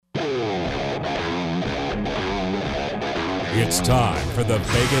It's time for the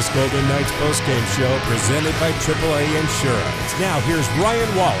Vegas Golden Knights postgame show presented by AAA Insurance. Now here's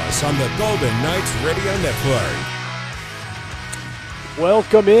Ryan Wallace on the Golden Knights Radio Network.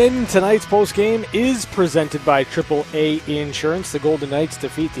 Welcome in. Tonight's postgame is presented by AAA Insurance. The Golden Knights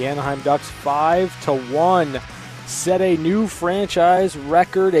defeat the Anaheim Ducks 5-1. Set a new franchise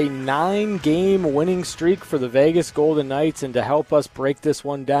record, a 9-game winning streak for the Vegas Golden Knights. And to help us break this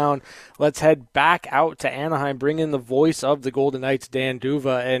one down, let's head back out to Anaheim, bring in the voice of the Golden Knights, Dan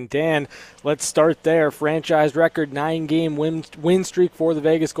D'Uva. And Dan, let's start there. Franchise record, 9-game win streak for the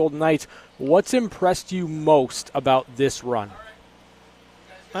Vegas Golden Knights. What's impressed you most about this run?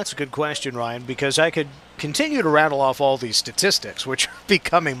 That's a good question, Ryan, because I could continue to rattle off all these statistics, which are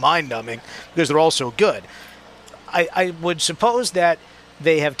becoming mind-numbing because they're all so good. I would suppose that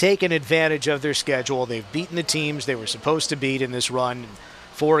they have taken advantage of their schedule. They've beaten the teams they were supposed to beat in this run,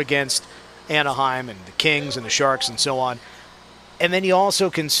 4 against Anaheim and the Kings and the Sharks and so on. And then you also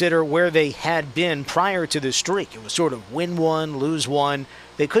consider where they had been prior to this streak. It was sort of win one, lose one.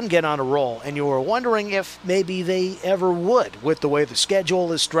 They couldn't get on a roll, and you were wondering if maybe they ever would with the way the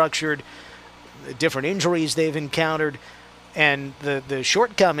schedule is structured, the different injuries they've encountered, and the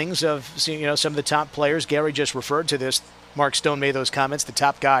shortcomings of some of the top players. Gary just referred to this. Mark Stone made those comments. The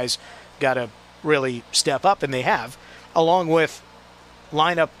top guys got to really step up, and they have, along with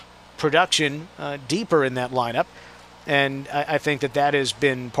lineup production deeper in that lineup. And I think that has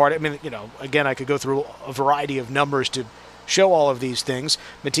been part of it. I mean, again, I could go through a variety of numbers to show all of these things.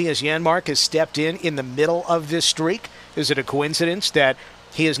 Mattias Janmark has stepped in the middle of this streak. Is it a coincidence that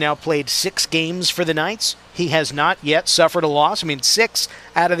he has now played 6 games for the Knights? He has not yet suffered a loss. I mean, 6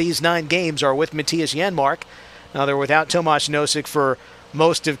 out of these 9 games are with Mattias Janmark. Now, they're without Tomas Nosek for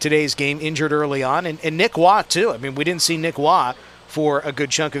most of today's game, injured early on. And Nick Waugh, too. I mean, we didn't see Nick Waugh for a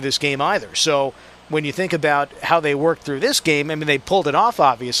good chunk of this game either. So when you think about how they worked through this game, I mean, they pulled it off,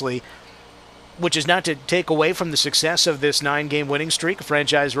 obviously, which is not to take away from the success of this 9-game winning streak, a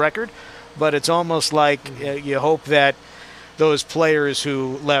franchise record, but it's almost like you hope that those players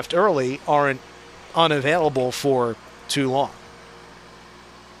who left early aren't unavailable for too long.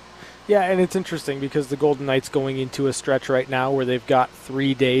 Yeah, and it's interesting because the Golden Knights going into a stretch right now where they've got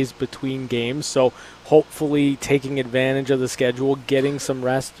 3 days between games, so hopefully taking advantage of the schedule, getting some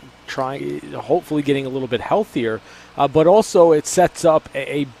rest, hopefully getting a little bit healthier. But also it sets up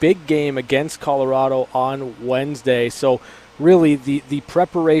a big game against Colorado on Wednesday. So really the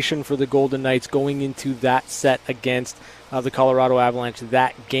preparation for the Golden Knights going into that set against the Colorado Avalanche,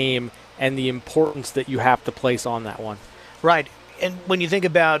 that game, and the importance that you have to place on that one. Right. And when you think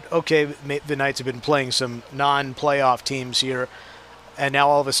about, okay, the Knights have been playing some non-playoff teams here, and now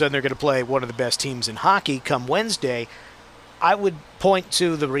all of a sudden they're going to play one of the best teams in hockey come Wednesday, I would point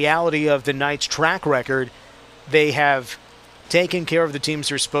to the reality of the Knights' track record. They have taken care of the teams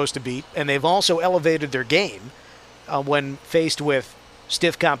they're supposed to beat, and they've also elevated their game when faced with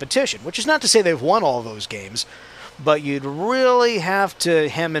stiff competition, which is not to say they've won all those games, but you'd really have to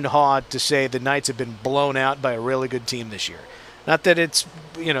hem and haw to say the Knights have been blown out by a really good team this year. Not that it's,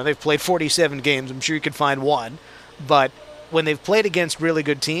 they've played 47 games. I'm sure you could find one. But when they've played against really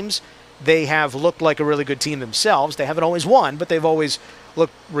good teams, they have looked like a really good team themselves. They haven't always won, but they've always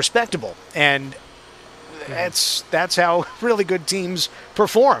looked respectable. And that's how really good teams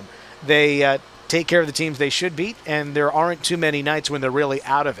perform. They take care of the teams they should beat, and there aren't too many nights when they're really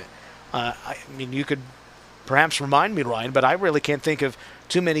out of it. I mean, you could perhaps remind me, Ryan, but I really can't think of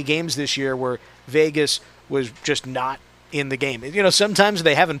too many games this year where Vegas was just not in the game. Sometimes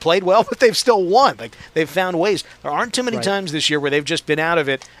they haven't played well, but they've still won. Like, they've found ways. There aren't too many times this year where they've just been out of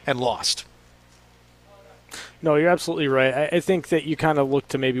it and lost. No, you're absolutely right. I think that you kind of look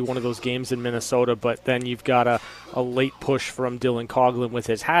to maybe one of those games in Minnesota, but then you've got a late push from Dylan Coghlan with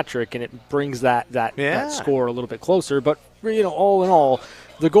his hat trick, and it brings that score a little bit closer. But, all in all,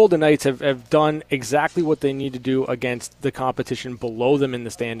 the Golden Knights have done exactly what they need to do against the competition below them in the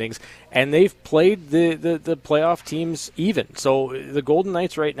standings, and they've played the playoff teams even. So the Golden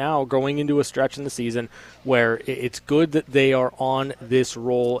Knights right now going into a stretch in the season where it's good that they are on this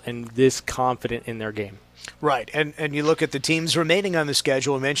roll and this confident in their game. Right, and you look at the teams remaining on the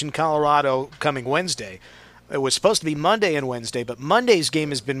schedule. I mentioned Colorado coming Wednesday. It was supposed to be Monday and Wednesday, but Monday's game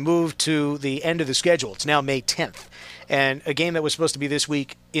has been moved to the end of the schedule. It's now May 10th. And a game that was supposed to be this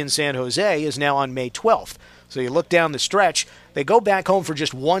week in San Jose is now on May 12th. So you look down the stretch, they go back home for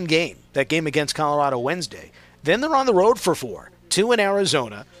just one game, that game against Colorado Wednesday. Then they're on the road for 4, 2 in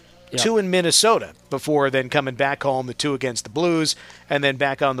Arizona, 2 in Minnesota, before then coming back home, the 2 against the Blues, and then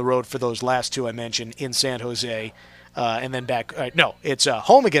back on the road for those last 2 I mentioned in San Jose, and then back. It's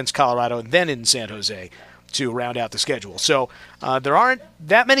home against Colorado and then in San Jose. to round out the schedule. So there aren't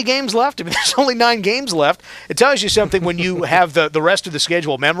that many games left. I mean, there's only 9 games left. It tells you something when you have the rest of the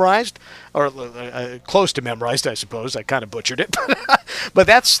schedule memorized, or close to memorized, I suppose. I kind of butchered it, but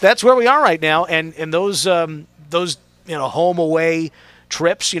that's where we are right now. And those home away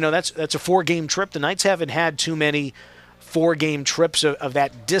trips, that's a 4-game trip. The Knights haven't had too many 4-game trips of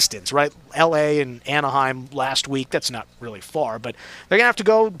that distance, right? L.A. and Anaheim last week. That's not really far, but they're going to have to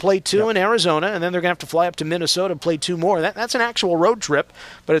go play 2 in Arizona, and then they're going to have to fly up to Minnesota and play 2 more. That's an actual road trip,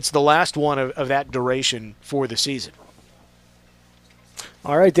 but it's the last one of that duration for the season.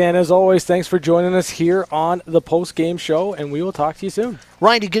 All right, Dan, as always, thanks for joining us here on the post-game show, and we will talk to you soon.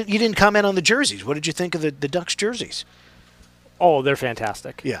 Ryan, you didn't comment on the jerseys. What did you think of the Ducks jerseys? Oh, they're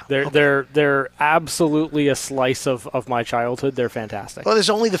fantastic. Yeah. They're absolutely a slice of my childhood. They're fantastic. Well, this is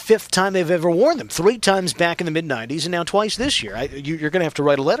only the 5th time they've ever worn them. 3 times back in the mid-'90s and now twice this year. You're going to have to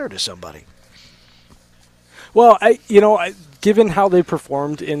write a letter to somebody. Well, given how they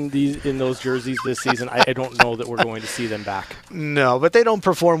performed in those jerseys this season, I don't know that we're going to see them back. No, but they don't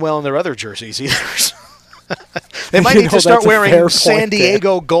perform well in their other jerseys either. They might need to start wearing San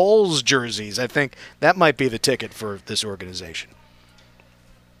Diego Gulls jerseys. I think that might be the ticket for this organization.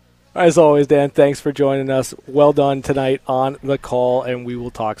 As always, Dan, thanks for joining us. Well done tonight on the call, and we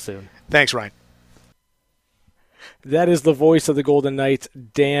will talk soon. Thanks, Ryan. That is the voice of the Golden Knights,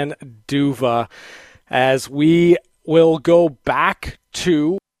 Dan D'Uva, as we will go back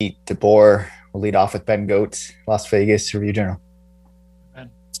to DeBoer. We'll lead off with Ben Goetz, Las Vegas Review-Journal.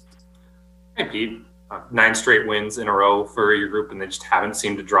 Hey, Pete. 9 straight wins in a row for your group, and they just haven't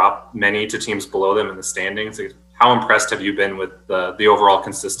seemed to drop many to teams below them in the standings. How impressed have you been with the overall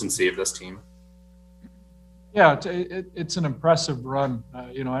consistency of this team? Yeah, it's an impressive run.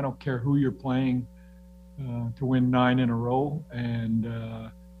 I don't care who you're playing to win 9 in a row,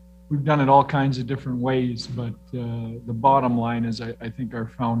 and we've done it all kinds of different ways. But the bottom line is I think our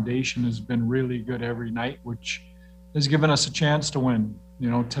foundation has been really good every night, which has given us a chance to win.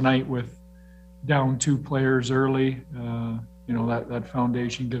 Tonight with down 2 players early, that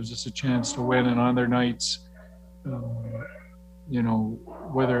foundation gives us a chance to win. And other nights,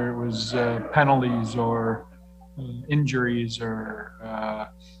 whether it was penalties or injuries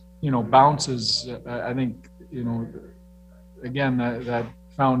or bounces, I think again that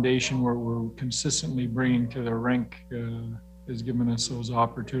foundation we're consistently bringing to the rink has given us those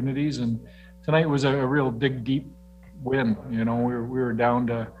opportunities. And tonight was a real dig deep win. We were down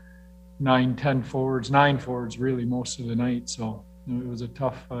to 9 forwards really most of the night. So it was a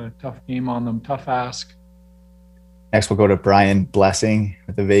tough game on them, tough ask. Next, we'll go to Brian Blessing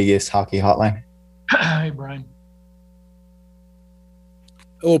with the Vegas Hockey Hotline. Hi, Brian.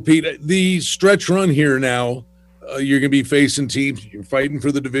 Hello, Pete. The stretch run here now, you're going to be facing teams. You're fighting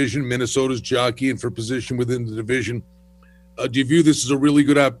for the division. Minnesota's jockeying for position within the division. Do you view this as a really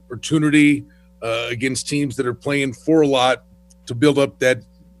good opportunity against teams that are playing for a lot to build up that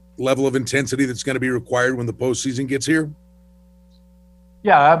level of intensity that's going to be required when the postseason gets here?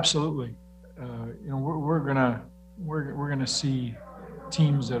 Yeah, absolutely. We're gonna see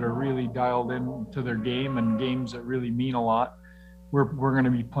teams that are really dialed into their game and games that really mean a lot. We're going to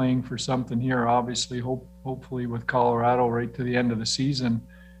be playing for something here, obviously, hopefully with Colorado right to the end of the season,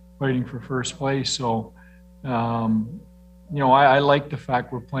 fighting for first place. So, I like the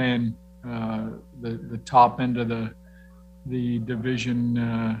fact we're playing the top end of the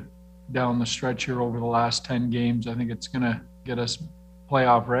division down the stretch here over the last 10 games. I think it's going to get us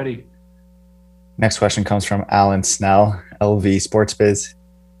playoff ready. Next question comes from Alan Snell, LV Sports Biz.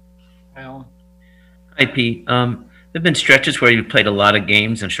 Hi, Alan. Hi, Pete. There have been stretches where you've played a lot of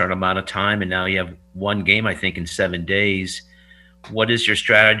games in a short amount of time, and now you have one game, I think, in 7 days. What is your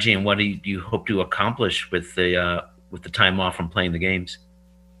strategy, and what do you hope to accomplish with the time off from playing the games?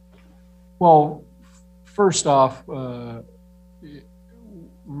 Well, first off,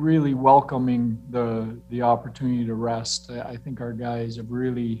 really welcoming the opportunity to rest. I think our guys have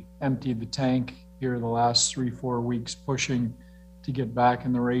really emptied the tank here the last 3-4 weeks, pushing to get back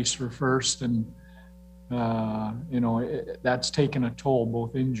in the race for first, and that's taken a toll,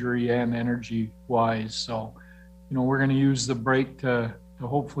 both injury and energy wise. So we're going to use the break to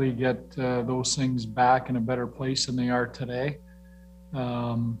hopefully get those things back in a better place than they are today.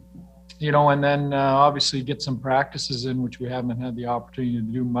 And then obviously get some practices in, which we haven't had the opportunity to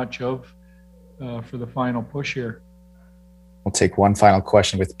do much of for the final push here. We'll take one final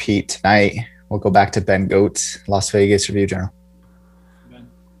question with Pete tonight. We'll go back to Ben Goetz, Las Vegas Review-Journal.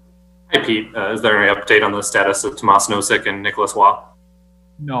 Hi, Pete. Is there any update on the status of Tomas Nosek and Nicholas Waugh?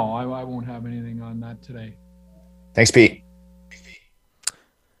 No, I won't have anything on that today. Thanks, Pete.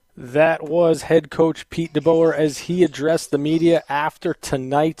 That was head coach Pete DeBoer as he addressed the media after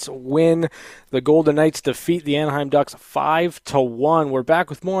tonight's win. The Golden Knights defeat the Anaheim Ducks 5-1. We're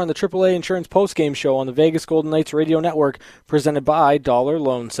back with more on the AAA Insurance postgame show on the Vegas Golden Knights Radio Network, presented by Dollar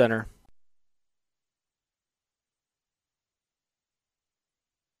Loan Center.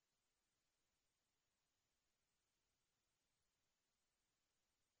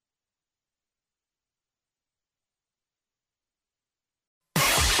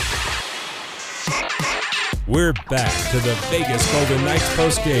 We're back to the Vegas Golden Knights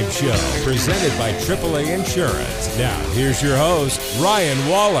postgame show, presented by AAA Insurance. Now, here's your host, Ryan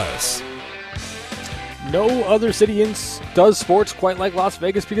Wallace. No other city does sports quite like Las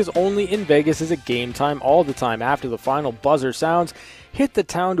Vegas, because only in Vegas is it game time all the time. After the final buzzer sounds, hit the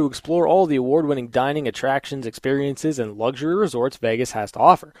town to explore all the award-winning dining, attractions, experiences, and luxury resorts Vegas has to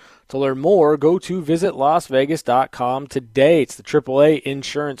offer. To learn more, go to visitlasvegas.com today. It's the AAA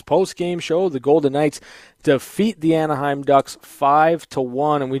Insurance postgame show. The Golden Knights defeat the Anaheim Ducks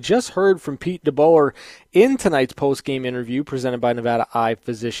 5-1, and we just heard from Pete DeBoer in tonight's postgame interview presented by Nevada Eye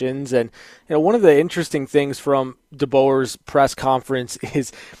Physicians. And one of the interesting things from DeBoer's press conference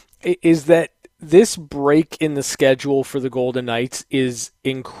is that this break in the schedule for the Golden Knights is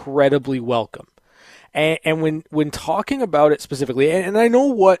incredibly welcome. And when talking about it specifically, and I know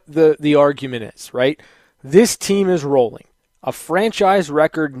what the argument is, right? This team is rolling. A franchise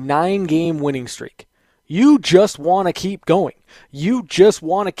record 9-game winning streak. You just want to keep going. You just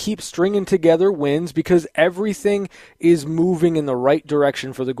want to keep stringing together wins because everything is moving in the right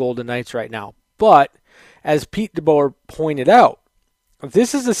direction for the Golden Knights right now. But, as Pete DeBoer pointed out,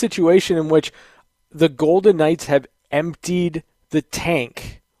 this is a situation in which the Golden Knights have emptied the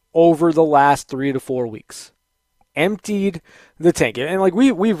tank over the last 3 to 4 weeks. Emptied the tank. And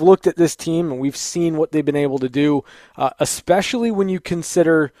we've looked at this team and we've seen what they've been able to do, especially when you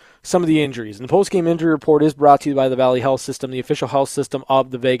consider some of the injuries. And the postgame injury report is brought to you by the Valley Health System, the official health system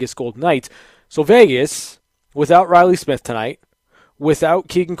of the Vegas Golden Knights. So Vegas, without Riley Smith tonight, without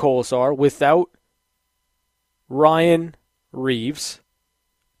Keegan Kolesar, without Ryan Reeves,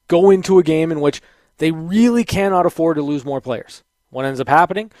 go into a game in which they really cannot afford to lose more players. What ends up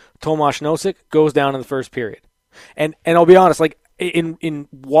happening? Tomas Nosek goes down in the first period. And I'll be honest, in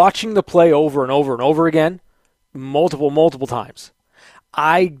watching the play over and over and over again, multiple times,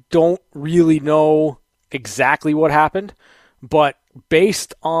 I don't really know exactly what happened, but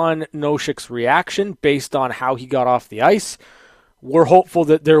based on Nosek's reaction, based on how he got off the ice, we're hopeful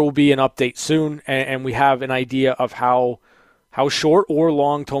that there will be an update soon, and we have an idea of how short or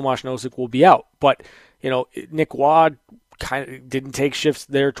long Tomas Nosek will be out. But, Nick Wad kind of didn't take shifts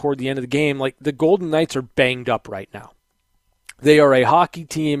there toward the end of the game. The Golden Knights are banged up right now. They are a hockey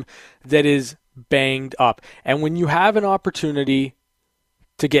team that is banged up. And when you have an opportunity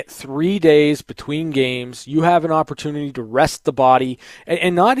to get 3 days between games, you have an opportunity to rest the body,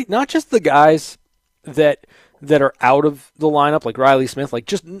 and not just the guys that are out of the lineup, like Riley Smith,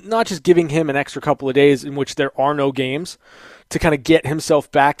 not just giving him an extra couple of days in which there are no games to kind of get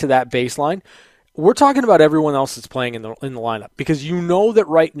himself back to that baseline. We're talking about everyone else that's playing in the lineup, because you know that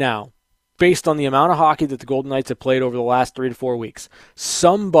right now, based on the amount of hockey that the Golden Knights have played over the last 3 to 4 weeks,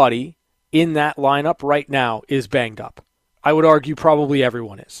 somebody in that lineup right now is banged up. I would argue probably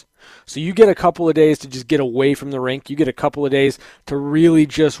everyone is. So you get a couple of days to just get away from the rink. You get a couple of days to really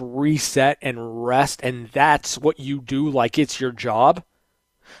just reset and rest, and that's what you do like it's your job.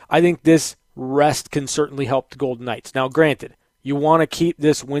 I think this rest can certainly help the Golden Knights. Now, granted, you want to keep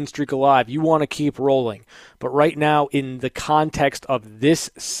this win streak alive. You want to keep rolling. But right now, in the context of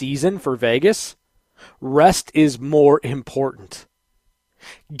this season for Vegas, rest is more important.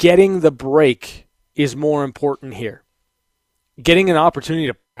 Getting the break is more important here. Getting an opportunity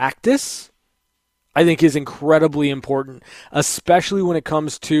to practice, I think, is incredibly important, especially when it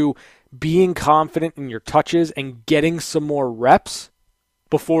comes to being confident in your touches and getting some more reps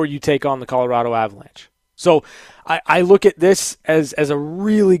before you take on the Colorado Avalanche. So I look at this as a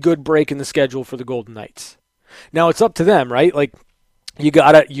really good break in the schedule for the Golden Knights. Now it's up to them, right? You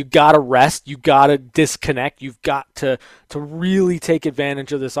gotta rest, you gotta disconnect, you've got to really take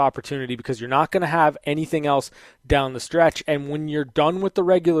advantage of this opportunity, because you're not going to have anything else down the stretch. And when you're done with the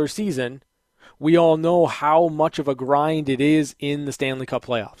regular season, we all know how much of a grind it is in the Stanley Cup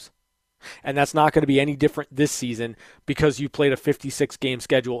playoffs. And that's not going to be any different this season because you played a 56-game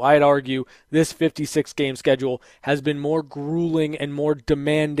schedule. I'd argue this 56-game schedule has been more grueling and more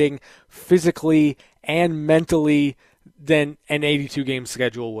demanding physically and mentally than an 82-game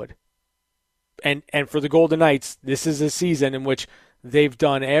schedule would. And for the Golden Knights, this is a season in which they've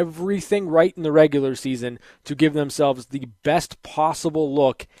done everything right in the regular season to give themselves the best possible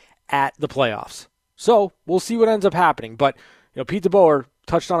look at the playoffs. So we'll see what ends up happening. But Pete DeBoer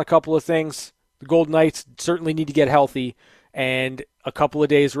touched on a couple of things. The Golden Knights certainly need to get healthy, and a couple of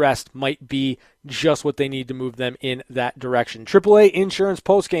days rest might be just what they need to move them in that direction. AAA Insurance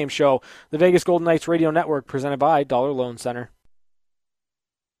Postgame Show, the Vegas Golden Knights Radio Network, presented by Dollar Loan Center.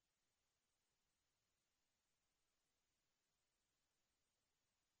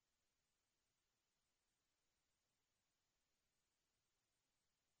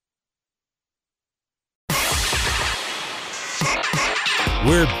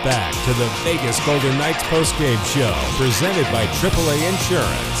 We're back to the Vegas Golden Knights postgame show, presented by AAA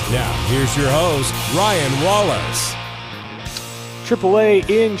Insurance. Now, here's your host, Ryan Wallace. AAA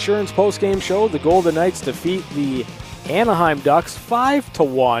Insurance postgame show. The Golden Knights defeat the Anaheim Ducks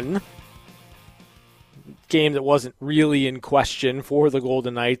 5-1. Game that wasn't really in question for the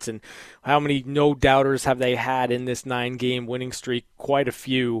Golden Knights, and how many no-doubters have they had in this 9-game winning streak? Quite a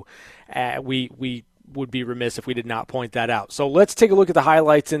few. We would be remiss if we did not point that out. So let's take a look at the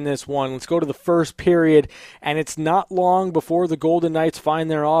highlights in this one. Let's go to the first period, and it's not long before the Golden Knights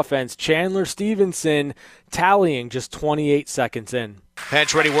find their offense. Chandler Stevenson tallying just 28 seconds in.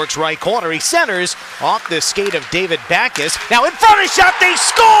 Pacioretty works right corner. He centers off the skate of David Backes. Now in front of shot, they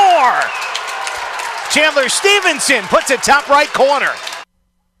score! Chandler Stevenson puts it top right corner.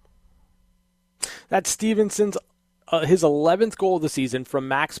 That's Stevenson's his 11th goal of the season from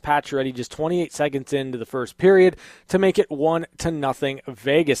Max Pacioretty just 28 seconds into the first period to make it 1-0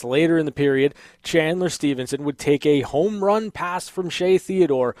 Vegas. Later in the period, Chandler Stevenson would take a home run pass from Shea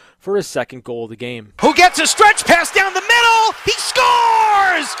Theodore for his second goal of the game. Who gets a stretch pass down the middle? He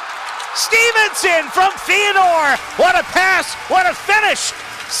scores! Stevenson from Theodore. What a pass, what a finish.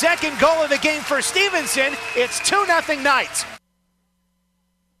 Second goal of the game for Stevenson. It's 2-0 Knights.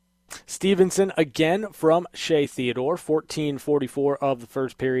 Stevenson again from Shea Theodore, 14:44 of the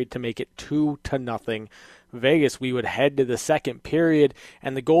first period to make it 2-0 Vegas. We would head to the second period,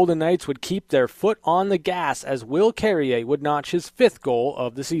 and the Golden Knights would keep their foot on the gas as Will Carrier would notch his 5th goal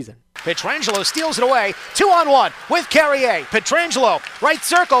of the season. Pietrangelo steals it away, 2-on-1 with Carrier. Pietrangelo, right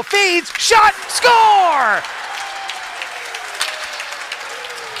circle, feeds, shot, score!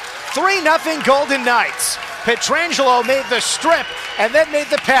 3-0 Golden Knights. Pietrangelo made the strip and then made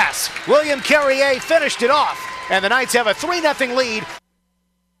the pass. William Carrier finished it off, and the Knights have a 3-0 lead.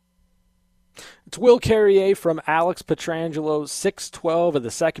 It's Will Carrier from Alex Pietrangelo, 6:12 of the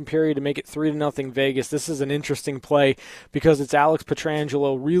second period to make it 3-0 Vegas. This is an interesting play because it's Alex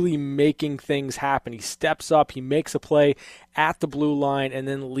Pietrangelo really making things happen. He steps up, he makes a play at the blue line, and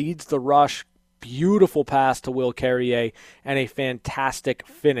then leads the rush. Beautiful pass to Will Carrier and a fantastic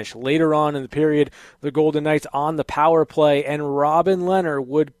finish. Later on in the period, the Golden Knights on the power play, and Robin Lehner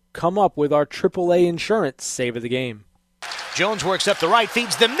would come up with our AAA Insurance save of the game. Jones works up the right,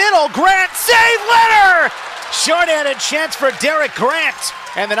 feeds the middle. Grant, save Lehner! Short-handed chance for Derek Grant,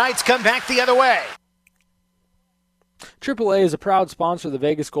 and the Knights come back the other way. AAA is a proud sponsor of the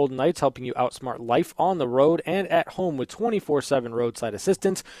Vegas Golden Knights, helping you outsmart life on the road and at home with 24/7 roadside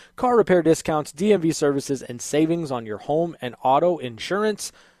assistance, car repair discounts, DMV services, and savings on your home and auto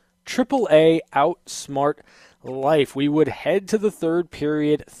insurance. AAA outsmart life. We would head to the third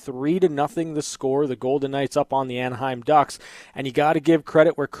period, 3-0 the score. The Golden Knights up on the Anaheim Ducks, and you got to give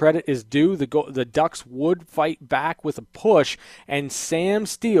credit where credit is due. The Ducks would fight back with a push, and Sam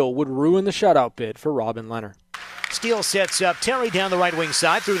Steele would ruin the shutout bid for Robin Lehner. Steele sets up Terry down the right wing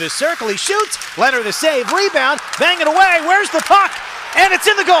side through the circle. He shoots. Lehner the save. Rebound. Bang it away. Where's the puck? And it's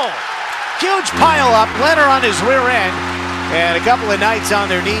in the goal. Huge pile up. Lehner on his rear end. And a couple of Knights on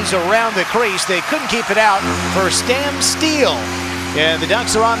their knees around the crease. They couldn't keep it out for Sam Steele. And the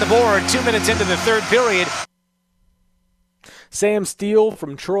Ducks are on the board 2 minutes into the third period. Sam Steele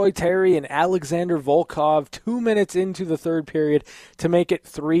from Troy Terry and Alexander Volkov 2 minutes into the third period to make it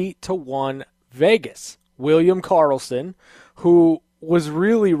 3-1 Vegas. William Karlsson, who was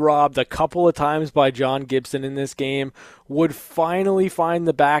really robbed a couple of times by John Gibson in this game, would finally find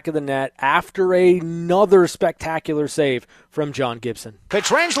the back of the net after another spectacular save from John Gibson.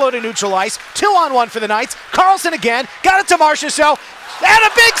 Pietrangelo to neutralize. 2-on-1 for the Knights. Karlsson again. Got it to Marchessault. And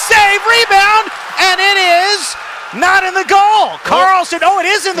a big save. Rebound. And it is not in the goal. Karlsson. Oh, it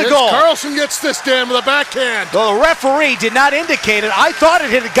is in the goal. Karlsson gets this down with a backhand. Well, the referee did not indicate it. I thought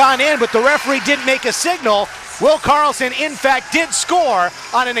it had gone in, but the referee didn't make a signal. Will Karlsson, in fact, did score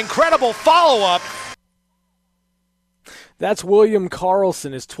on an incredible follow-up. That's William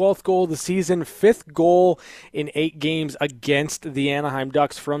Karlsson, his 12th goal of the season, 5th goal in 8 games against the Anaheim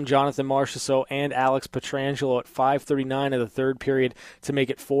Ducks from Jonathan Marchessault and Alex Pietrangelo at 5:39 of the third period to make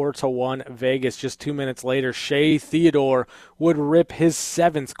it 4-1 Vegas. Just 2 minutes later, Shea Theodore would rip his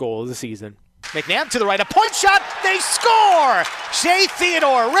 7th goal of the season. McNabb to the right, a point shot, they score! Shea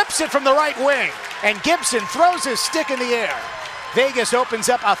Theodore rips it from the right wing, and Gibson throws his stick in the air. Vegas opens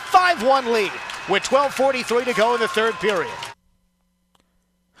up a 5-1 lead with 12:43 to go in the third period.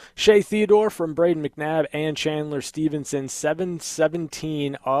 Shea Theodore from Braden McNabb and Chandler Stevenson,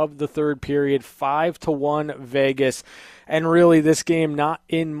 7:17 of the third period, 5-1 Vegas. And really, this game not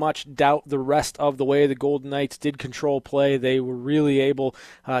in much doubt the rest of the way. The Golden Knights did control play. They were really able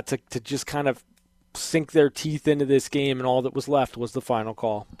to just kind of sink their teeth into this game, and all that was left was the final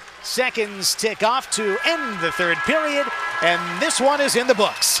call. Seconds tick off to end the third period, and this one is in the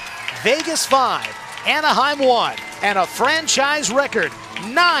books. Vegas 5, Anaheim 1, and a franchise record,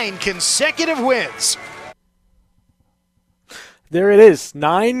 9 consecutive wins. There it is,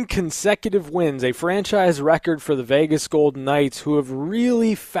 9 consecutive wins, a franchise record for the Vegas Golden Knights, who have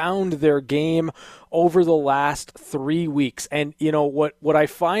really found their game over the last 3 weeks. And, you know, what I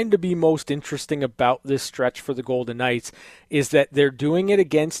find to be most interesting about this stretch for the Golden Knights is that they're doing it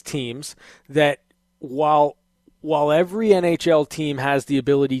against teams that, while every NHL team has the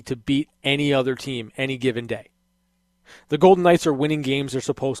ability to beat any other team any given day, the Golden Knights are winning games they're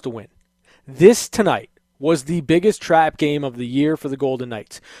supposed to win. This tonight was the biggest trap game of the year for the Golden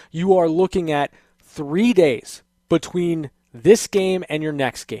Knights. You are looking at 3 days between this game and your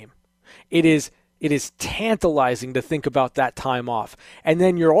next game. It is tantalizing to think about that time off. And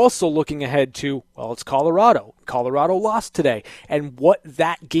then you're also looking ahead to, well, it's Colorado. Colorado lost today. And what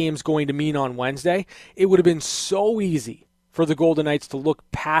that game's going to mean on Wednesday, it would have been so easy for the Golden Knights to look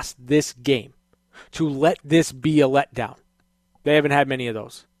past this game, to let this be a letdown. They haven't had many of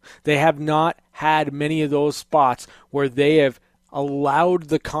those. They have not had many of those spots where they have allowed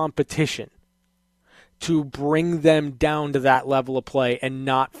the competition to bring them down to that level of play and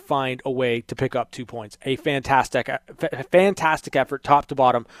not find a way to pick up 2 points. A fantastic effort top to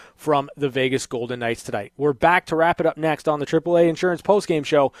bottom from the Vegas Golden Knights tonight. We're back to wrap it up next on the AAA Insurance Postgame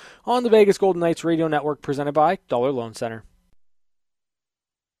Show on the Vegas Golden Knights Radio Network, presented by Dollar Loan Center.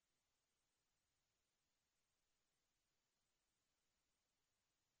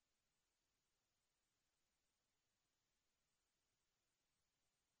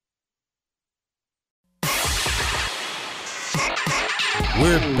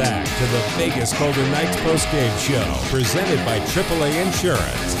 We're back to the Vegas Golden Knights postgame show, presented by AAA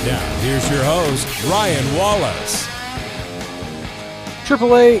Insurance. Now, here's your host, Ryan Wallace.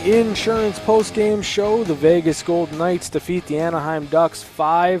 AAA Insurance postgame show. The Vegas Golden Knights defeat the Anaheim Ducks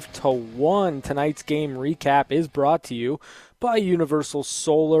 5-1. Tonight's game recap is brought to you by Universal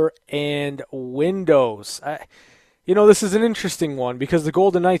Solar and Windows. You know, this is an interesting one because the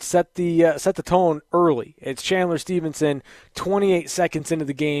Golden Knights set the tone early. It's Chandler Stevenson, 28 seconds into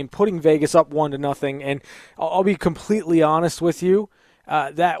the game, putting Vegas up 1-0. And I'll be completely honest with you,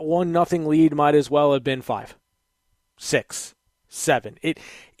 that 1-0 lead might as well have been 5, 6, 7.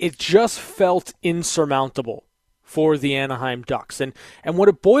 It just felt insurmountable for the Anaheim Ducks. And what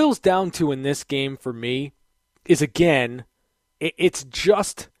it boils down to in this game for me is, again, it's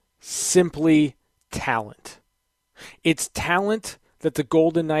just simply talent. It's talent that the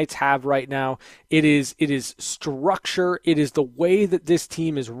Golden Knights have right now. It is structure. It is the way that this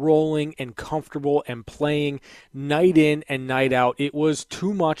team is rolling and comfortable and playing night in and night out. It was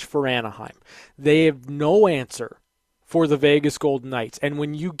too much for Anaheim. They have no answer for the Vegas Golden Knights. And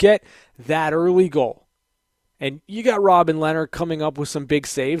when you get that early goal, and you got Robin Lehner coming up with some big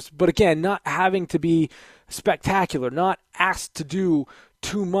saves, but again, not having to be spectacular, not asked to do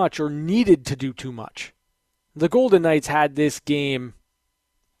too much or needed to do too much. The Golden Knights had this game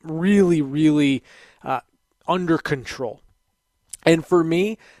really, really under control. And for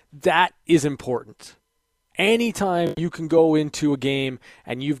me, that is important. Anytime you can go into a game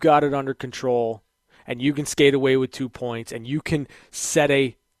and you've got it under control and you can skate away with 2 points and you can set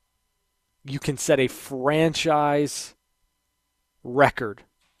a franchise record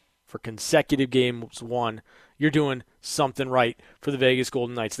for consecutive games won, you're doing something right for the Vegas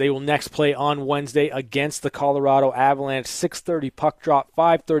Golden Knights. They will next play on Wednesday against the Colorado Avalanche. 6:30 puck drop,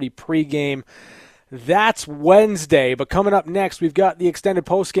 5:30 pregame. That's Wednesday. But coming up next, we've got the extended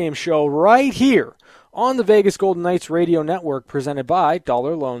postgame show right here on the Vegas Golden Knights Radio Network, presented by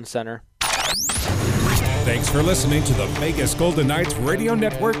Dollar Loan Center. Thanks for listening to the Vegas Golden Knights Radio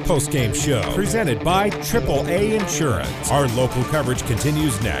Network postgame show, presented by AAA Insurance. Our local coverage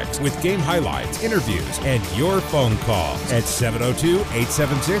continues next with game highlights, interviews, and your phone calls at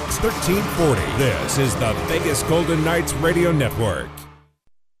 702-876-1340. This is the Vegas Golden Knights Radio Network.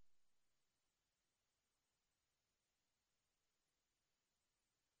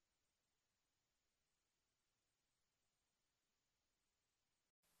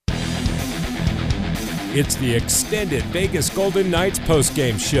 It's the extended Vegas Golden Knights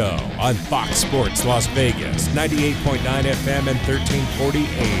postgame show on Fox Sports Las Vegas, 98.9 FM and 1340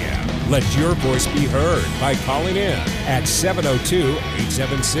 AM. Let your voice be heard by calling in at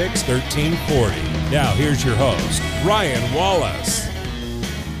 702-876-1340. Now here's your host, Ryan Wallace.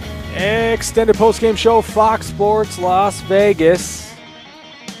 Extended postgame show, Fox Sports Las Vegas.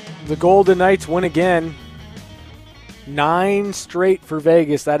 The Golden Knights win again. 9 straight for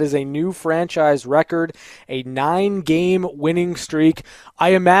Vegas. That is a new franchise record, a 9-game winning streak. I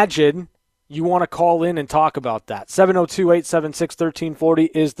imagine you want to call in and talk about that. 702-876-1340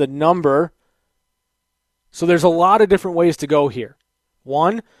 is the number. So there's a lot of different ways to go here.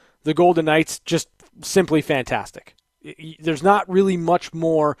 One, the Golden Knights just simply fantastic. There's not really much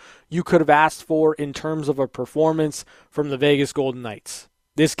more you could have asked for in terms of a performance from the Vegas Golden Knights.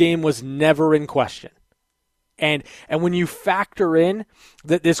 This game was never in question. And when you factor in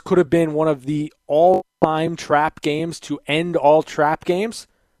that this could have been one of the all-time trap games to end all trap games,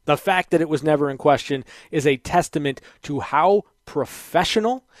 the fact that it was never in question is a testament to how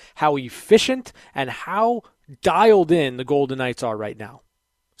professional, how efficient, and how dialed in the Golden Knights are right now.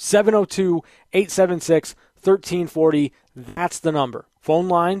 702-876-1340, that's the number. Phone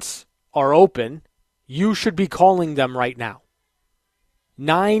lines are open. You should be calling them right now.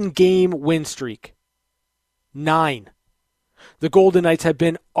 9-game win streak. 9. The Golden Knights have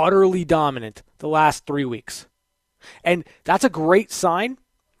been utterly dominant the last 3 weeks. And that's a great sign.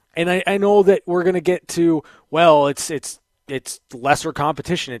 And I know that we're going to get to, well, it's lesser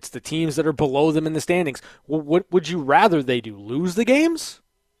competition. It's the teams that are below them in the standings. Well, what would you rather they do? Lose the games?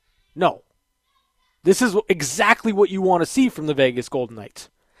 No. This is exactly what you want to see from the Vegas Golden Knights.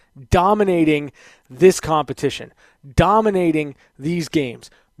 Dominating this competition. Dominating these games.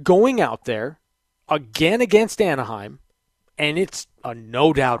 Going out there again against Anaheim, and it's a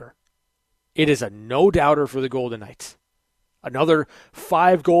no-doubter. It is a no-doubter for the Golden Knights. Another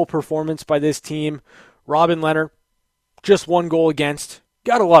 5-goal performance by this team. Robin Lehner, just 1 goal against.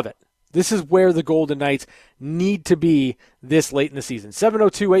 Gotta love it. This is where the Golden Knights need to be this late in the season.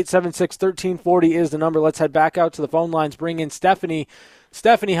 702-876-1340 is the number. Let's head back out to the phone lines. Bring in Stephanie.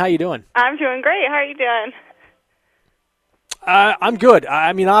 Stephanie, how you doing? I'm doing great. How are you doing? I'm good.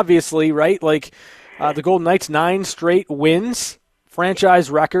 I mean, obviously, right? Like, the Golden Knights, 9 straight wins,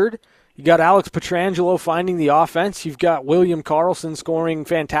 franchise record. You got Alex Pietrangelo finding the offense. You've got William Karlsson scoring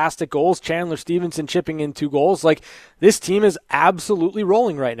fantastic goals. Chandler Stevenson chipping in 2 goals. Like, this team is absolutely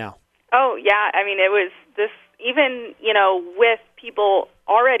rolling right now. Oh, yeah. I mean, it was this, even, with people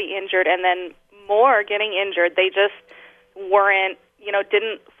already injured and then more getting injured, they just weren't,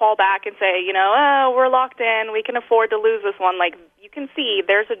 didn't fall back and say, oh, we're locked in. We can afford to lose this one. Like, you can see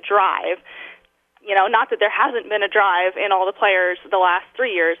there's a drive. Not that there hasn't been a drive in all the players the last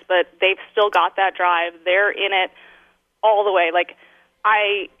 3 years, but they've still got that drive. They're in it all the way. Like,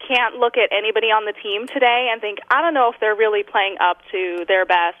 I can't look at anybody on the team today and think, I don't know if they're really playing up to their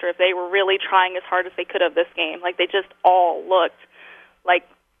best or if they were really trying as hard as they could have this game. Like, they just all looked like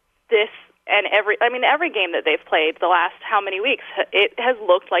this, and every game that they've played the last how many weeks, it has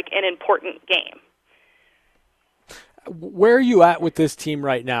looked like an important game. Where are you at with this team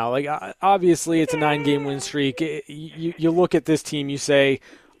right now? Like, obviously, it's a 9-game win streak. You look at this team, you say,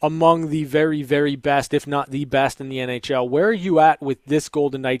 among the very, very best, if not the best in the NHL. Where are you at with this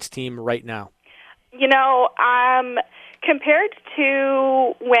Golden Knights team right now? Compared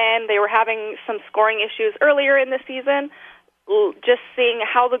to when they were having some scoring issues earlier in the season, just seeing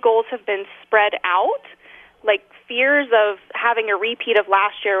how the goals have been spread out, like fears of having a repeat of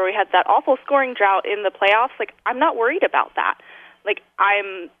last year where we had that awful scoring drought in the playoffs, like, I'm not worried about that. Like,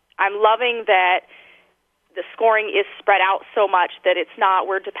 I'm loving that the scoring is spread out so much that it's not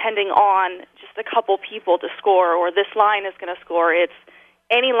we're depending on just a couple people to score or this line is going to score. It's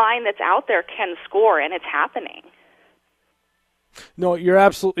any line that's out there can score, and it's happening. No, you're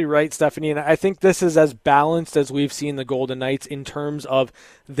absolutely right, Stephanie, and I think this is as balanced as we've seen the Golden Knights in terms of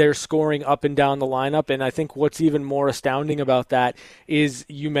their scoring up and down the lineup, and I think what's even more astounding about that is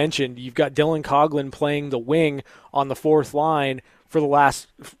you mentioned you've got Dylan Coghlan playing the wing on the 4th line for the last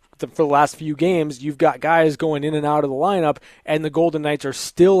for the last few games, you've got guys going in and out of the lineup, and the Golden Knights are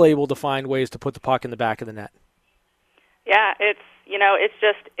still able to find ways to put the puck in the back of the net. Yeah, it's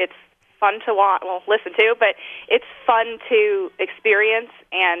fun to listen to, but it's fun to experience,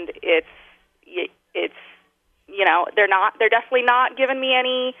 and it's they're definitely not giving me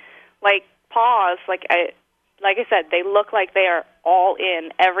any pause. Like I said, they look like they are all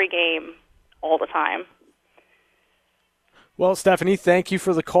in every game all the time. Well, Stephanie, thank you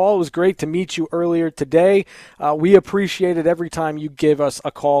for the call. It was great to meet you earlier today. We appreciate it every time you give us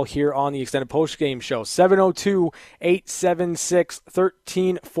a call here on the Extended Postgame Show.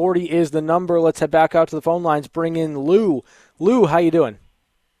 702-876-1340 is the number. Let's head back out to the phone lines. Bring in Lou. Lou, how you doing?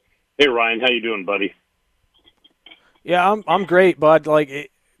 Hey, Ryan. How you doing, buddy? Yeah, I'm great, bud.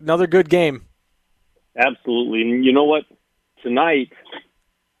 Another good game. Absolutely. And you know what? Tonight,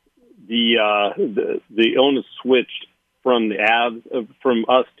 the onus switched from the Avs, from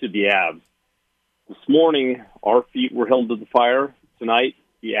us to the Avs. This morning, our feet were held to the fire. Tonight,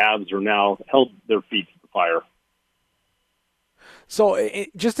 the Avs are now held their feet to the fire. So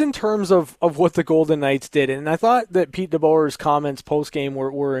just in terms of what the Golden Knights did, and I thought that Pete DeBoer's comments post-game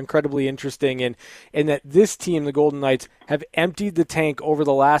were incredibly interesting in that this team, the Golden Knights, have emptied the tank over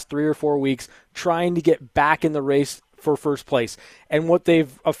the last 3 or 4 weeks trying to get back in the race for first place. And what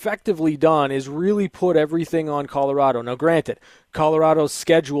they've effectively done is really put everything on Colorado. Now, granted, Colorado's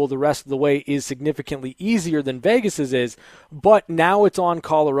schedule the rest of the way is significantly easier than Vegas's is, but now it's on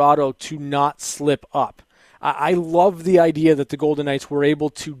Colorado to not slip up. I love the idea that the Golden Knights were able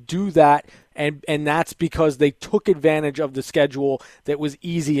to do that, and that's because they took advantage of the schedule that was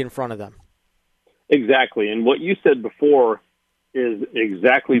easy in front of them. Exactly, and what you said before is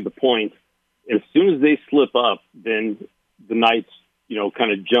exactly the point. As soon as they slip up, then the Knights,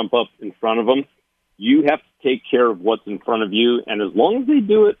 kind of jump up in front of them. You have to take care of what's in front of you, and as long as they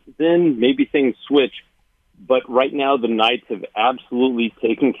do it, then maybe things switch. But right now, the Knights have absolutely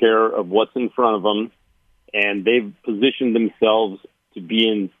taken care of what's in front of them, and they've positioned themselves to be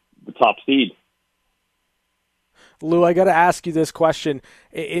in the top seed. Lou, I got to ask you this question.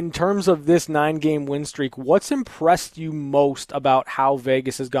 In terms of this 9-game win streak, what's impressed you most about how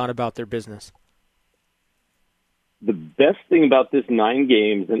Vegas has gone about their business? The best thing about this 9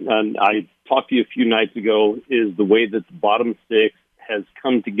 games, and I talked to you a few nights ago, is the way that the bottom 6 has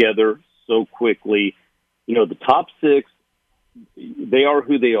come together so quickly. The top 6, they are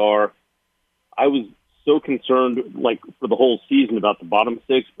who they are. I was so concerned, for the whole season about the bottom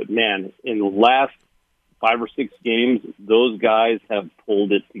 6, but man, in the last 5 or 6 games, those guys have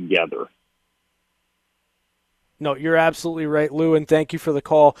pulled it together. No, you're absolutely right, Lou, and thank you for the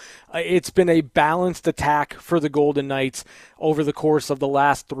call. It's been a balanced attack for the Golden Knights over the course of the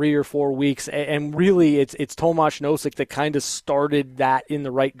last 3 or 4 weeks, and really it's Tomáš Nosek that kind of started that in the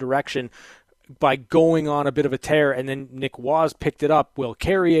right direction by going on a bit of a tear, and then Nick Waz picked it up, Will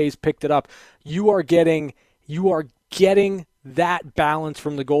Carrier's picked it up. You are getting that balance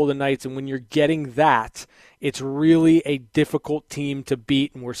from the Golden Knights, and when you're getting that, it's really a difficult team to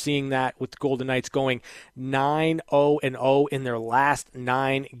beat, and we're seeing that with the Golden Knights going 9-0-0 in their last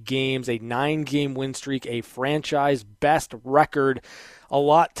 9 games, a 9-game win streak, a franchise best record. A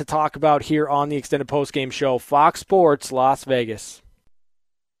lot to talk about here on the Extended Postgame Show. Fox Sports, Las Vegas.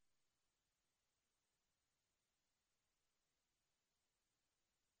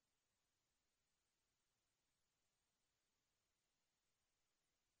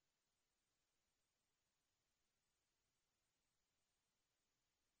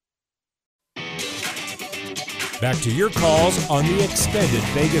 Back to your calls on the Extended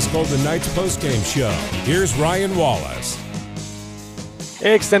Vegas Golden Knights postgame show. Here's Ryan Wallace.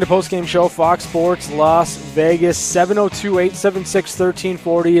 Hey, Extended Postgame Show, Fox Sports, Las Vegas.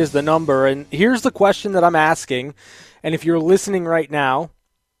 702-876-1340 is the number. And here's the question that I'm asking. And if you're listening right now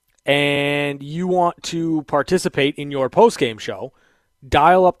and you want to participate in your postgame show,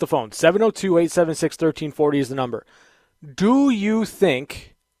 dial up the phone. 702-876-1340 is the number. Do you think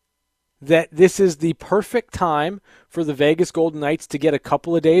that this is the perfect time for the Vegas Golden Knights to get a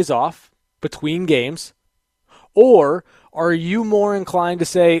couple of days off between games? Or are you more inclined to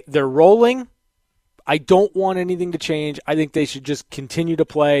say they're rolling? I don't want anything to change. I think they should just continue to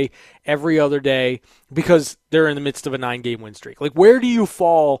play every other day because they're in the midst of a 9-game win streak. Where do you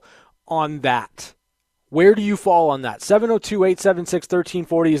fall on that? Where do you fall on that?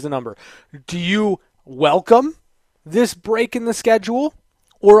 702-876-1340 is the number. Do you welcome this break in the schedule?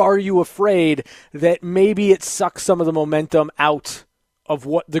 Or are you afraid that maybe it sucks some of the momentum out of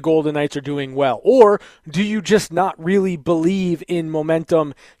what the Golden Knights are doing well? Or do you just not really believe in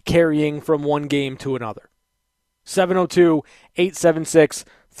momentum carrying from one game to another?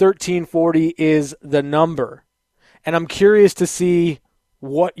 702-876-1340 is the number. And I'm curious to see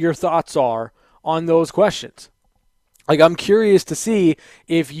what your thoughts are on those questions. Like, I'm curious to see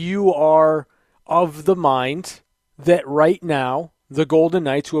if you are of the mind that right now the Golden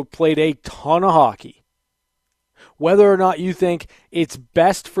Knights, who have played a ton of hockey, whether or not you think it's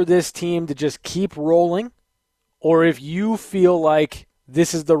best for this team to just keep rolling, or if you feel like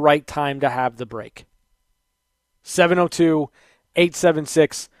this is the right time to have the break.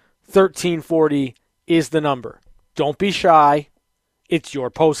 702-876-1340 is the number. Don't be shy. It's your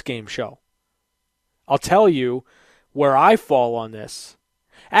post-game show. I'll tell you where I fall on this.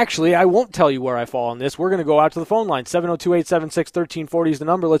 Actually, I won't tell you where I fall on this. We're going to go out to the phone line. 702-876-1340 is the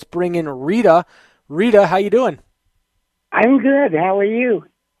number. Let's bring in Rita. Rita, how you doing? I'm good. How are you?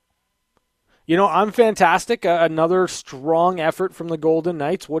 You know, I'm fantastic. Another strong effort from the Golden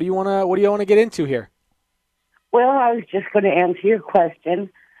Knights. What do you want to get into here? Well, I was just going to answer your question.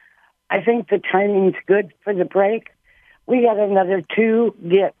 I think the timing's good for the break. We had another two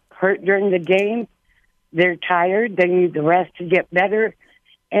get hurt during the game. They're tired. They need the rest to get better.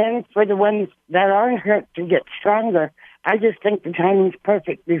 And for the ones that aren't hurt to get stronger, I just think the timing's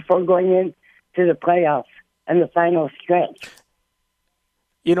perfect before going into the playoffs and the final stretch.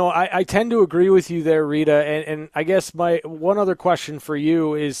 You know, I tend to agree with you there, Rita, and I guess my one other question for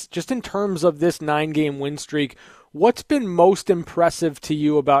you is just in terms of this 9-game win streak, what's been most impressive to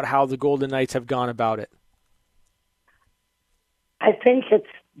you about how the Golden Knights have gone about it? I think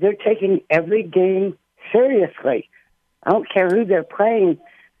they're taking every game seriously. I don't care who they're playing.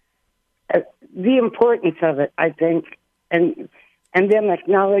 The importance of it, I think, and them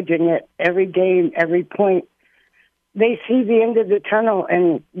acknowledging it every game, every point. They see the end of the tunnel,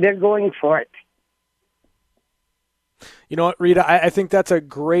 and they're going for it. You know what, Rita, I think that's a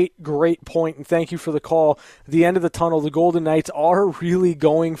great point, and thank you for the call. The end of the tunnel, the Golden Knights are really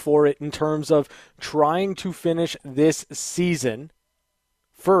going for it in terms of trying to finish this season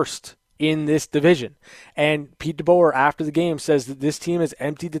first in this division. And Pete DeBoer, after the game, says that this team has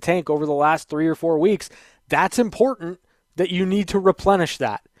emptied the tank over the last 3 or 4 weeks. That's important, that you need to replenish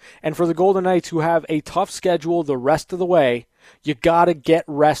that. And for the Golden Knights, who have a tough schedule the rest of the way, you got to get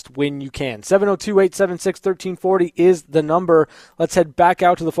rest when you can. 702-876-1340 is the number. Let's head back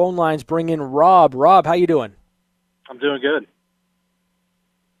out to the phone lines. Bring in Rob. Rob, how you doing? I'm doing good.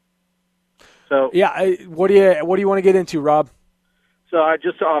 So yeah, what do you want to get into, Rob? So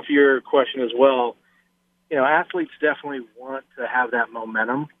just off your question as well, you know, athletes definitely want to have that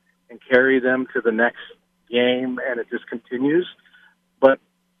momentum and carry them to the next game, and it just continues. But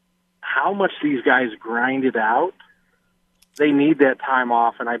how much these guys grind it out, they need that time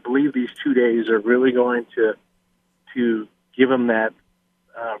off, and I believe these 2 days are really going to give them that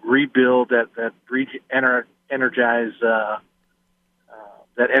rebuild, that energize, that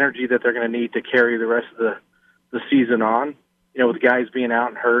energy that they're going to need to carry the rest of the season on. You know, with guys being out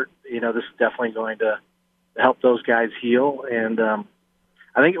and hurt, you know, this is definitely going to help those guys heal. And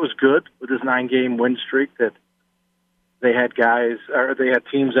I think it was good with this 9-game win streak that they had guys, or they had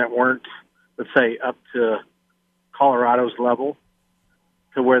teams that weren't, let's say, up to Colorado's level,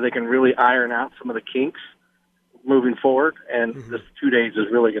 to where they can really iron out some of the kinks moving forward. And this 2 days is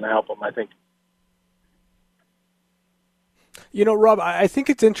really going to help them, I think. You know, Rob, I think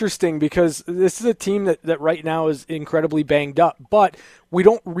it's interesting because this is a team that right now is incredibly banged up, but we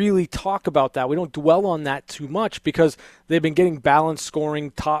don't really talk about that. We don't dwell on that too much because they've been getting balanced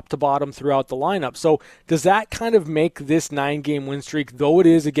scoring top to bottom throughout the lineup. So does that kind of make this 9-game win streak, though it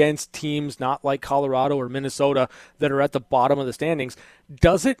is against teams not like Colorado or Minnesota that are at the bottom of the standings,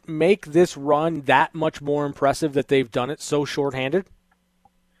 does it make this run that much more impressive that they've done it so shorthanded?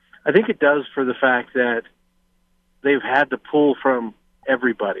 I think it does, for the fact that they've had to pull from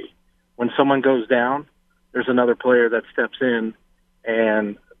everybody. When someone goes down, there's another player that steps in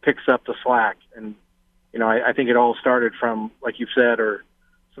and picks up the slack. And, you know, I think it all started from, like you've said, or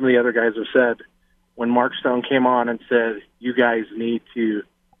some of the other guys have said, when Mark Stone came on and said, you guys need to,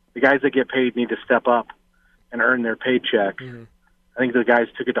 the guys that get paid need to step up and earn their paycheck. Mm-hmm. I think the guys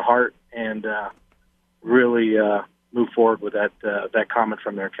took it to heart and really moved forward with that comment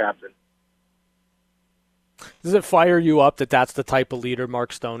from their captain. Does it fire you up that that's the type of leader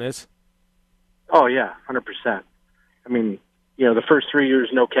Mark Stone is? Oh, yeah, 100%. I mean, you know, the first 3 years,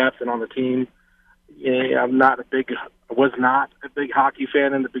 no captain on the team. You know, I was not a big hockey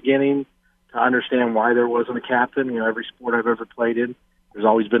fan in the beginning to understand why there wasn't a captain. You know, every sport I've ever played in, there's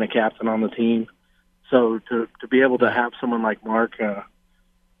always been a captain on the team. So to be able to have someone like Mark,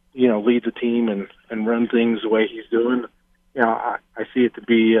 you know, lead the team and run things the way he's doing, you know, I see it to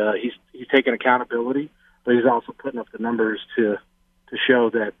be he's taking accountability but he's also putting up the numbers to show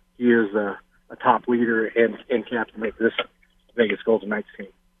that he is a top leader and captain of this Vegas Golden Knights team.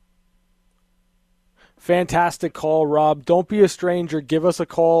 Fantastic call, Rob. Don't be a stranger. Give us a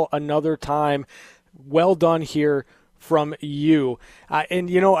call another time. Well done here from you. And,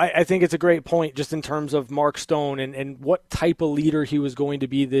 I think it's a great point just in terms of Mark Stone and what type of leader he was going to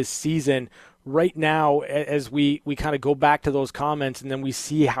be this season. Right now, as we kind of go back to those comments and then we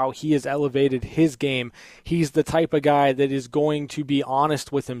see how he has elevated his game, he's the type of guy that is going to be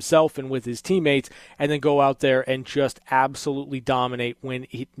honest with himself and with his teammates and then go out there and just absolutely dominate when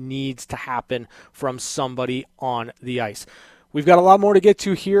it needs to happen from somebody on the ice. We've got a lot more to get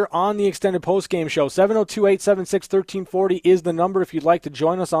to here on the Extended Postgame Show. 702-876-1340 is the number if you'd like to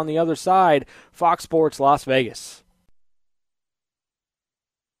join us on the other side. Fox Sports Las Vegas.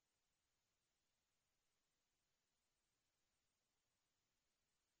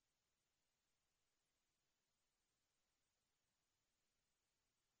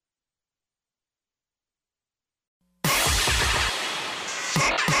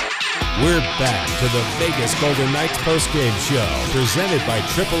 We're back to the Vegas Golden Knights postgame show, presented by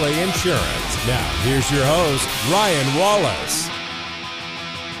AAA Insurance. Now, here's your host, Ryan Wallace.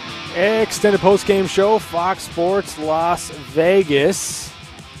 Extended postgame show, Fox Sports Las Vegas.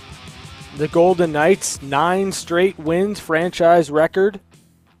 The Golden Knights, 9 straight wins, franchise record.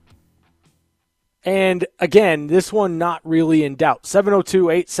 And again, this one not really in doubt.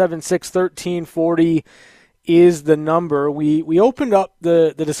 702-876-1340 is the number. We opened up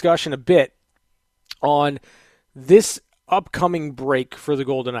the discussion a bit on this upcoming break for the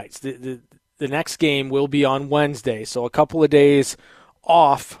Golden Knights. The next game will be on Wednesday, so a couple of days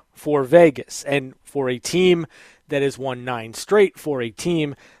off for Vegas. And for a team that has won 9 straight, for a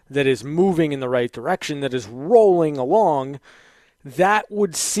team that is moving in the right direction, that is rolling along, that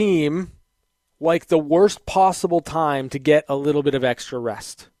would seem like the worst possible time to get a little bit of extra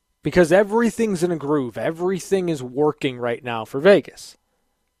rest. Because everything's in a groove. Everything is working right now for Vegas.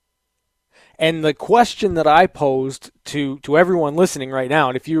 And the question that I posed to everyone listening right now,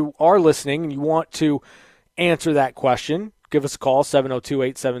 and if you are listening and you want to answer that question, give us a call,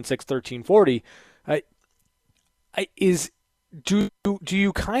 702-876-1340. Do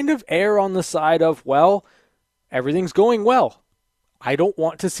you kind of err on the side of, well, everything's going well. I don't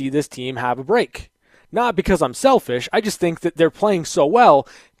want to see this team have a break. Not because I'm selfish. I just think that they're playing so well.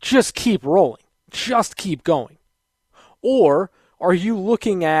 Just keep rolling. Just keep going. Or are you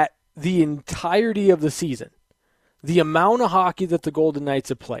looking at the entirety of the season? The amount of hockey that the Golden Knights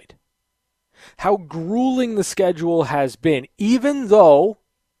have played. How grueling the schedule has been. Even though,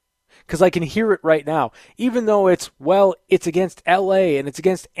 because I can hear it right now, even though it's against LA and it's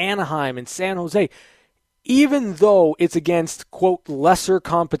against Anaheim and San Jose. Even though it's against, quote, lesser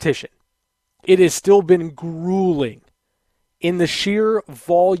competition. It has still been grueling in the sheer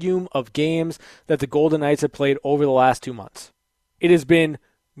volume of games that the Golden Knights have played over the last 2 months. It has been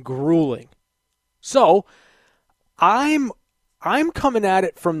grueling. So, I'm coming at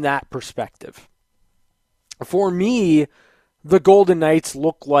it from that perspective. For me, the Golden Knights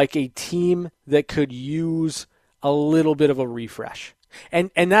look like a team that could use a little bit of a refresh. And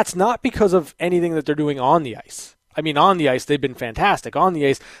that's not because of anything that they're doing on the ice. I mean, on the ice, they've been fantastic. On the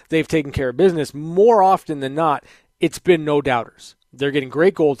ice, they've taken care of business. More often than not, it's been no doubters. They're getting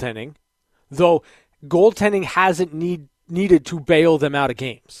great goaltending, though goaltending hasn't needed to bail them out of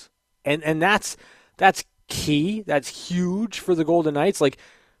games. And that's key. That's huge for the Golden Knights. Like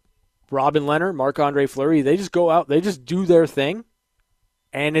Robin Lehner, Marc-Andre Fleury, they just go out, they just do their thing,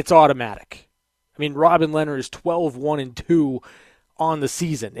 and it's automatic. I mean, Robin Lehner is 12-1-2 on the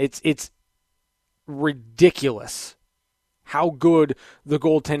season. It's ridiculous how good the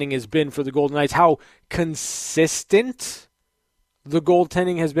goaltending has been for the Golden Knights, how consistent the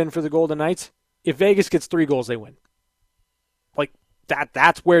goaltending has been for the Golden Knights. If Vegas gets 3 goals, they win. Like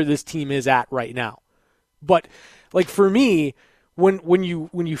that's where this team is at right now. But like for me, when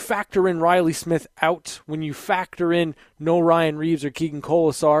you factor in Riley Smith out, when you factor in no Ryan Reeves or Keegan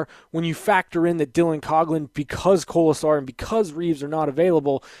Kolesar, when you factor in that Dylan Coghlan, because Kolesar and because Reeves are not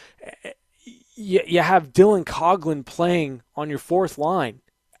available, you have Dylan Coghlan playing on your fourth line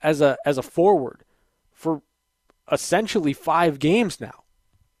as a forward for essentially 5 games now.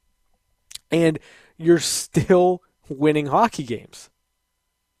 And you're still winning hockey games.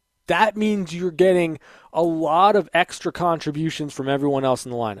 That means you're getting a lot of extra contributions from everyone else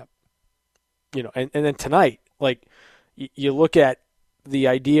in the lineup. You know, and then tonight, like you look at the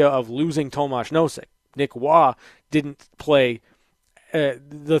idea of losing Tomas Nosek. Nick Waugh didn't play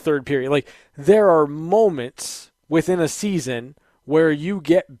the third period. Like there are moments within a season where you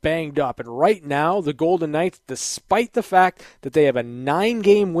get banged up. And right now, the Golden Knights, despite the fact that they have a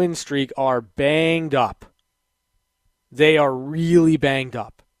 9-game win streak, are banged up. They are really banged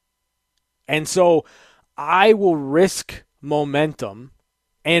up. And so I will risk momentum,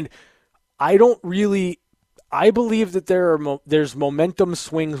 and I believe that there's momentum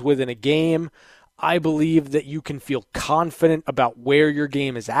swings within a game. I believe that you can feel confident about where your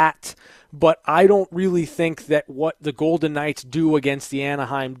game is at, but I don't really think that what the Golden Knights do against the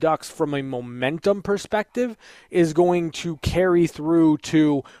Anaheim Ducks from a momentum perspective is going to carry through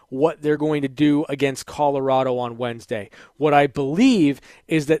to what they're going to do against Colorado on Wednesday. What I believe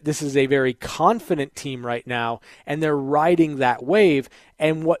is that this is a very confident team right now, and they're riding that wave,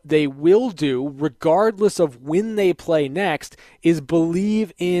 and what they will do, regardless of when they play next, is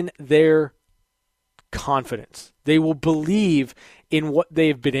believe in their confidence. They will believe in what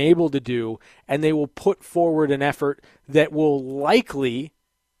they've been able to do, and they will put forward an effort that will likely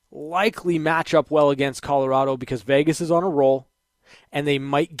match up well against Colorado, because Vegas is on a roll and they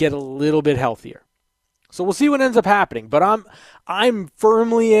might get a little bit healthier. So we'll see what ends up happening, but I'm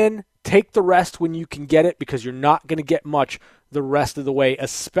firmly in. Take the rest when you can get it, because you're not going to get much the rest of the way,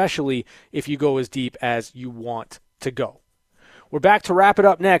 especially if you go as deep as you want to go. We're back to wrap it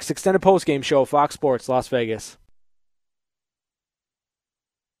up next. Extended postgame show, Fox Sports Las Vegas.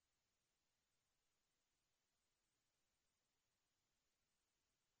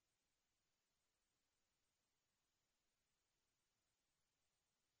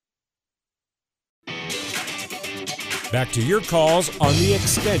 Back to your calls on the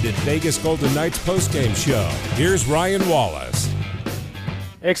extended Vegas Golden Knights postgame show. Here's Ryan Wallace.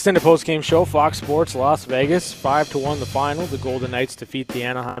 Extended postgame show, Fox Sports Las Vegas. 5-1 the final. The Golden Knights defeat the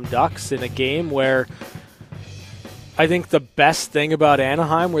Anaheim Ducks in a game where I think the best thing about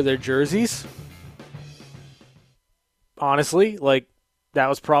Anaheim were their jerseys. Honestly, that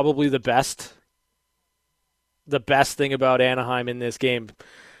was probably the best thing about Anaheim in this game.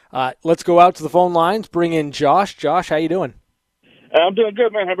 Let's go out to the phone lines. Bring in Josh. Josh, how you doing? I'm doing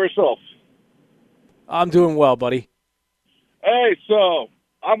good, man. How about yourself? I'm doing well, buddy. Hey, so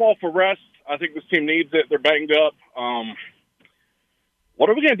I'm all for rest. I think this team needs it. They're banged up. What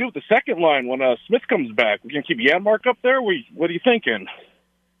are we going to do with the second line when Smith comes back? We're going to keep Janmark up there? What are you thinking?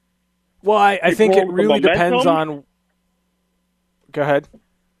 Well, I think it really depends on... Go ahead.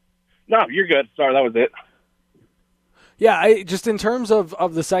 No, you're good. Sorry, that was it. Yeah, just in terms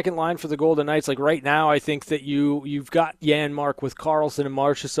of the second line for the Golden Knights, right now I think that you've got Janmark with Karlsson and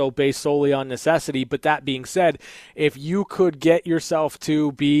Marchessault based solely on necessity. But that being said, if you could get yourself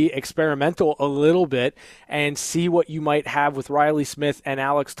to be experimental a little bit and see what you might have with Riley Smith and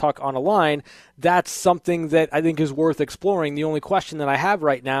Alex Tuch on a line, that's something that I think is worth exploring. The only question that I have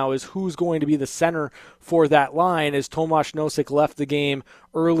right now is who's going to be the center for that line, as Tomas Nosek left the game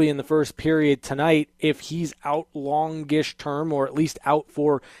early in the first period tonight. If he's out longish term, or at least out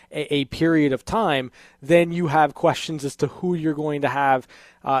for a period of time, then you have questions as to who you're going to have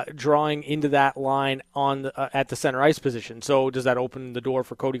drawing into that line on at the center ice position. So does that open the door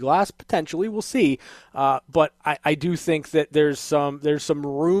for Cody Glass? Potentially, we'll see. But I do think that there's some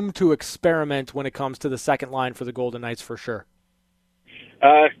room to experiment when it comes to the second line for the Golden Knights for sure.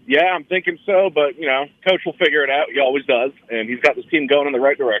 Yeah, I'm thinking so, but, Coach will figure it out. He always does, and he's got this team going in the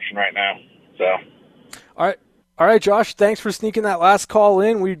right direction right now. So, All right, Josh, thanks for sneaking that last call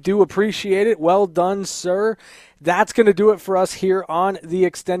in. We do appreciate it. Well done, sir. That's going to do it for us here on the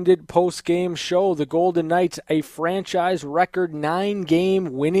extended post-game show. The Golden Knights, a franchise record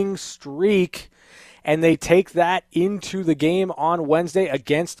 9-game winning streak, and they take that into the game on Wednesday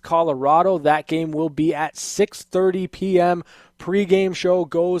against Colorado. That game will be at 6:30 p.m. Pre-game show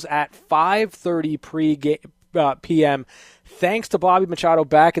goes at 5:30 p.m. Thanks to Bobby Machado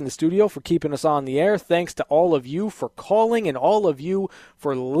back in the studio for keeping us on the air. Thanks to all of you for calling and all of you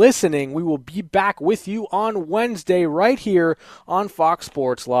for listening. We will be back with you on Wednesday right here on Fox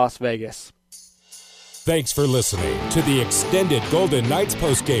Sports Las Vegas. Thanks for listening to the extended Golden Knights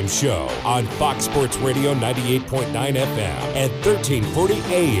postgame show on Fox Sports Radio 98.9 FM and 1340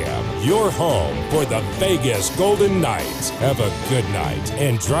 AM. Your home for the Vegas Golden Knights. Have a good night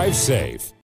and drive safe.